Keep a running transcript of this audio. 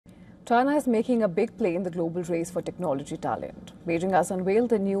China is making a big play in the global race for technology talent. Beijing has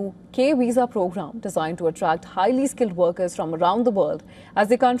unveiled a new K-visa program designed to attract highly skilled workers from around the world as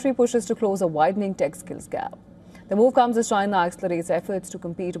the country pushes to close a widening tech skills gap. The move comes as China accelerates efforts to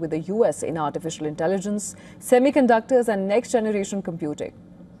compete with the US in artificial intelligence, semiconductors and next-generation computing.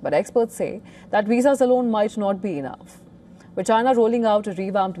 But experts say that visas alone might not be enough. With China rolling out a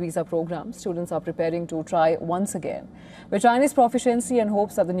revamped visa program, students are preparing to try once again. With Chinese proficiency and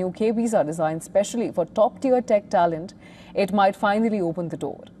hopes that the new K-visa designed specially for top-tier tech talent, it might finally open the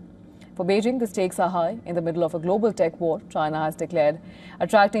door. For Beijing, the stakes are high. In the middle of a global tech war, China has declared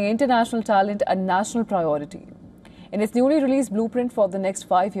attracting international talent a national priority. In its newly released blueprint for the next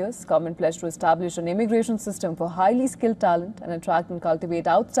 5 years, government pledged to establish an immigration system for highly skilled talent and attract and cultivate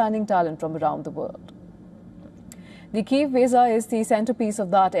outstanding talent from around the world. The K-visa is the centerpiece of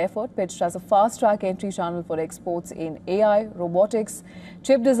that effort, pitched as a fast-track entry channel for exports in AI, robotics,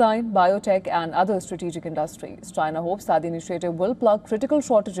 chip design, biotech and other strategic industries. China hopes that the initiative will plug critical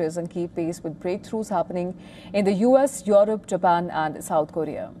shortages and keep pace with breakthroughs happening in the US, Europe, Japan and South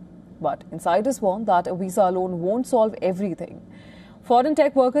Korea. But insiders warn that a visa alone won't solve everything. Foreign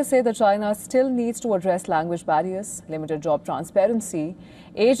tech workers say that China still needs to address language barriers, limited job transparency,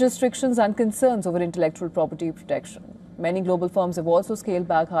 age restrictions and concerns over intellectual property protection. Many global firms have also scaled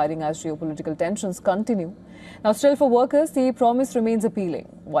back hiring as geopolitical tensions continue. Now, still for workers, the promise remains appealing.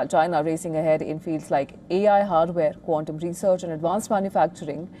 While China racing ahead in fields like AI hardware, quantum research and advanced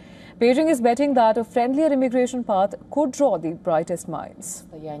manufacturing, Beijing is betting that a friendlier immigration path could draw the brightest minds.